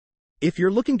If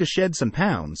you're looking to shed some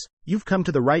pounds, you've come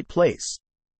to the right place.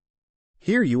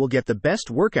 Here you will get the best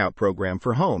workout program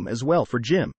for home as well for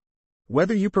gym.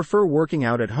 Whether you prefer working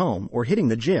out at home or hitting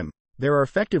the gym, there are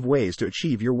effective ways to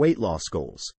achieve your weight loss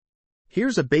goals.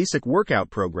 Here's a basic workout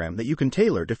program that you can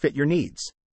tailor to fit your needs.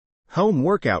 Home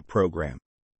workout program.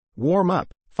 Warm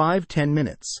up, 5-10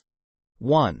 minutes.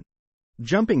 1.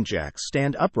 Jumping jacks.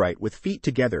 Stand upright with feet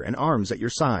together and arms at your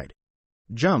side.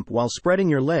 Jump while spreading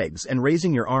your legs and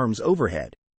raising your arms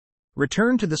overhead.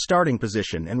 Return to the starting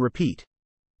position and repeat.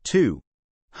 2.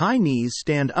 High knees.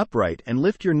 Stand upright and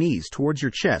lift your knees towards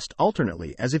your chest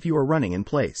alternately as if you are running in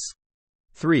place.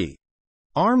 3.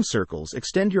 Arm circles.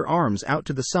 Extend your arms out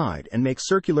to the side and make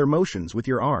circular motions with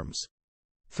your arms.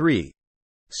 3.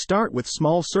 Start with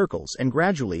small circles and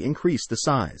gradually increase the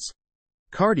size.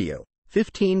 Cardio,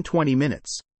 15-20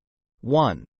 minutes.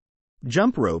 1.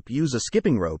 Jump rope. Use a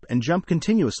skipping rope and jump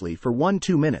continuously for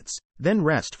 1-2 minutes, then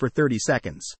rest for 30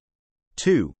 seconds.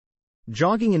 2.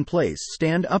 Jogging in place.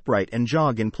 Stand upright and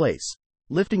jog in place,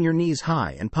 lifting your knees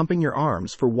high and pumping your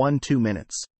arms for 1-2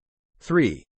 minutes.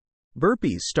 3.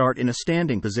 Burpees. Start in a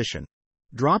standing position.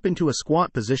 Drop into a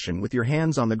squat position with your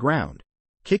hands on the ground.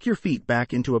 Kick your feet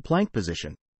back into a plank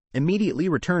position. Immediately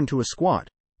return to a squat,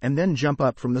 and then jump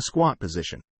up from the squat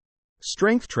position.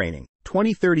 Strength training,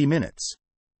 20-30 minutes.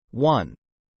 1.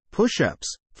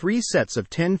 Push-ups, 3 sets of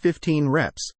 10-15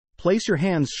 reps. Place your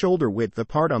hands shoulder width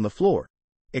apart on the floor.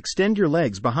 Extend your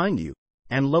legs behind you,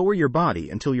 and lower your body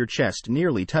until your chest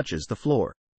nearly touches the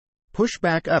floor. Push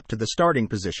back up to the starting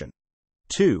position.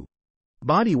 2.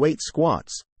 Body weight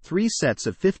squats, 3 sets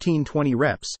of 15-20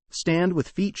 reps. Stand with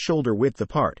feet shoulder width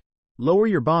apart. Lower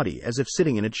your body as if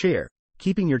sitting in a chair,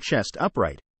 keeping your chest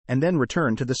upright, and then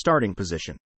return to the starting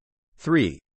position.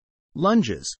 3.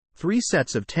 Lunges, 3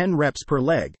 sets of 10 reps per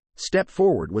leg. Step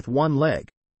forward with one leg,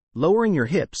 lowering your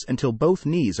hips until both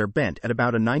knees are bent at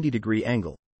about a 90-degree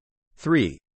angle.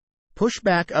 3. Push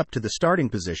back up to the starting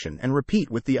position and repeat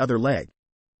with the other leg.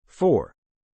 4.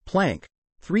 Plank,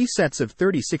 3 sets of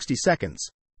 30-60 seconds.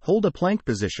 Hold a plank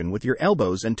position with your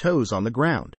elbows and toes on the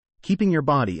ground, keeping your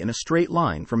body in a straight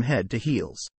line from head to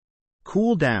heels.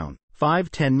 Cool down,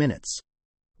 5-10 minutes.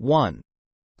 1.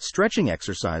 Stretching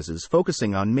exercises.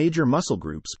 Focusing on major muscle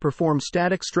groups. Perform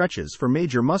static stretches for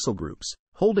major muscle groups,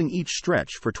 holding each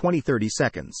stretch for 20-30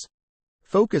 seconds.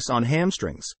 Focus on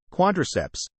hamstrings,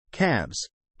 quadriceps, calves,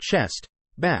 chest,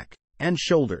 back, and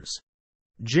shoulders.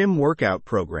 Gym workout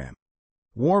program.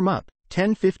 Warm up,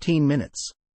 10-15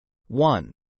 minutes.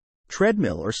 1.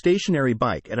 Treadmill or stationary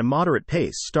bike at a moderate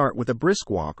pace. Start with a brisk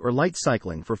walk or light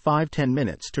cycling for 5-10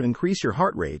 minutes to increase your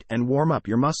heart rate and warm up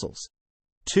your muscles.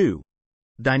 2.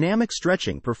 Dynamic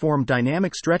stretching. Perform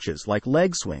dynamic stretches like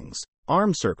leg swings,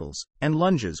 arm circles, and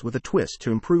lunges with a twist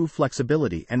to improve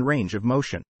flexibility and range of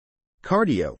motion.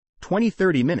 Cardio,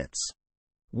 20-30 minutes.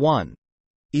 1.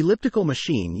 Elliptical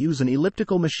machine. Use an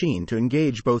elliptical machine to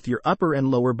engage both your upper and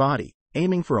lower body,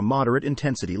 aiming for a moderate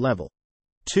intensity level.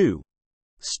 2.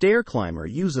 Stair climber.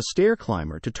 Use a stair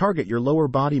climber to target your lower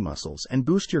body muscles and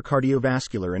boost your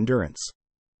cardiovascular endurance.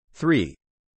 3.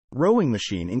 Rowing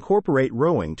machine. Incorporate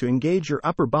rowing to engage your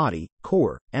upper body,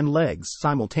 core, and legs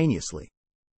simultaneously.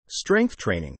 Strength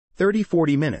training,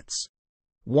 30-40 minutes.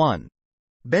 1.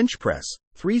 Bench press,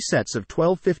 3 sets of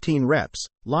 12-15 reps.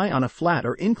 Lie on a flat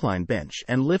or incline bench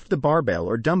and lift the barbell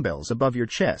or dumbbells above your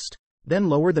chest, then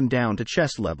lower them down to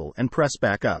chest level and press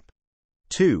back up.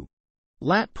 2.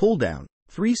 Lat pull down,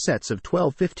 3 sets of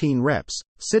 12-15 reps.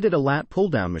 Sit at a lat pull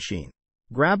down machine.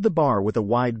 Grab the bar with a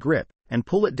wide grip and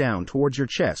pull it down towards your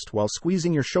chest while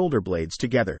squeezing your shoulder blades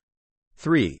together.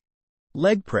 3.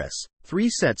 Leg press, 3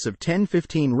 sets of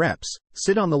 10-15 reps.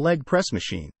 Sit on the leg press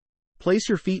machine. Place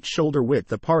your feet shoulder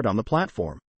width apart on the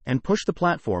platform, and push the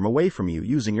platform away from you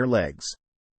using your legs.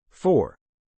 4.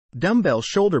 Dumbbell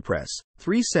shoulder press,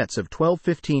 3 sets of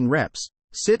 12-15 reps.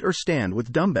 Sit or stand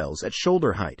with dumbbells at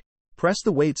shoulder height. Press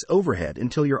the weights overhead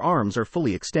until your arms are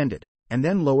fully extended, and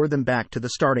then lower them back to the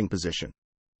starting position.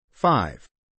 5.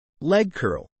 Leg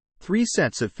curl, 3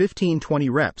 sets of 15-20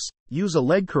 reps. Use a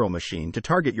leg curl machine to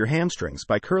target your hamstrings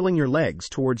by curling your legs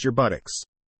towards your buttocks.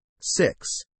 6.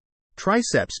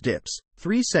 Triceps dips,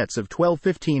 3 sets of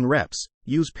 12-15 reps.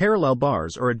 Use parallel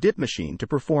bars or a dip machine to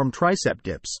perform tricep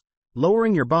dips,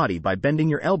 lowering your body by bending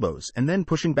your elbows and then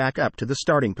pushing back up to the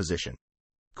starting position.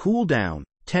 Cool down,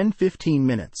 10-15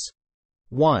 minutes.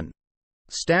 1.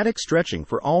 Static stretching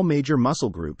for all major muscle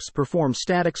groups. Perform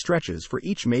static stretches for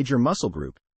each major muscle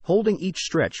group, holding each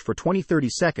stretch for 20-30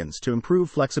 seconds to improve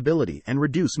flexibility and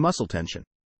reduce muscle tension.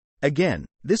 Again,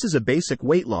 this is a basic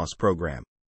weight loss program.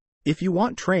 If you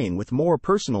want to train with more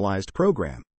personalized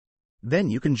program, then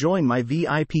you can join my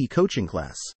VIP coaching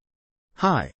class.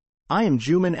 Hi, I am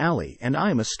Juman Ali and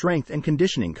I am a strength and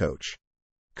conditioning coach.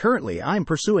 Currently I am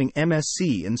pursuing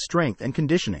MSc in strength and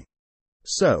conditioning.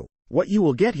 So, what you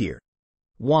will get here.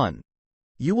 1.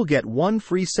 You will get one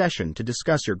free session to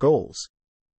discuss your goals.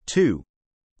 2.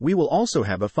 We will also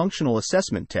have a functional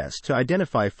assessment test to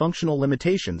identify functional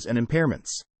limitations and impairments.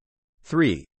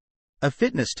 3. A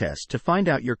fitness test to find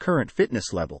out your current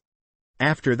fitness level.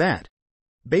 After that,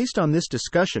 based on this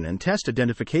discussion and test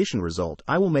identification result,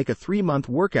 I will make a 3-month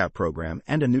workout program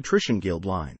and a nutrition guild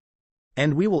line.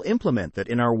 And we will implement that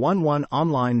in our 1-1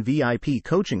 online VIP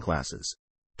coaching classes.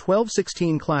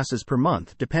 12-16 classes per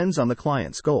month depends on the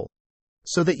client's goal.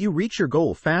 So that you reach your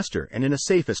goal faster and in a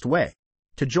safest way.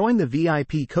 To join the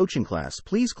VIP coaching class,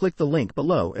 please click the link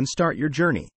below and start your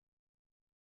journey.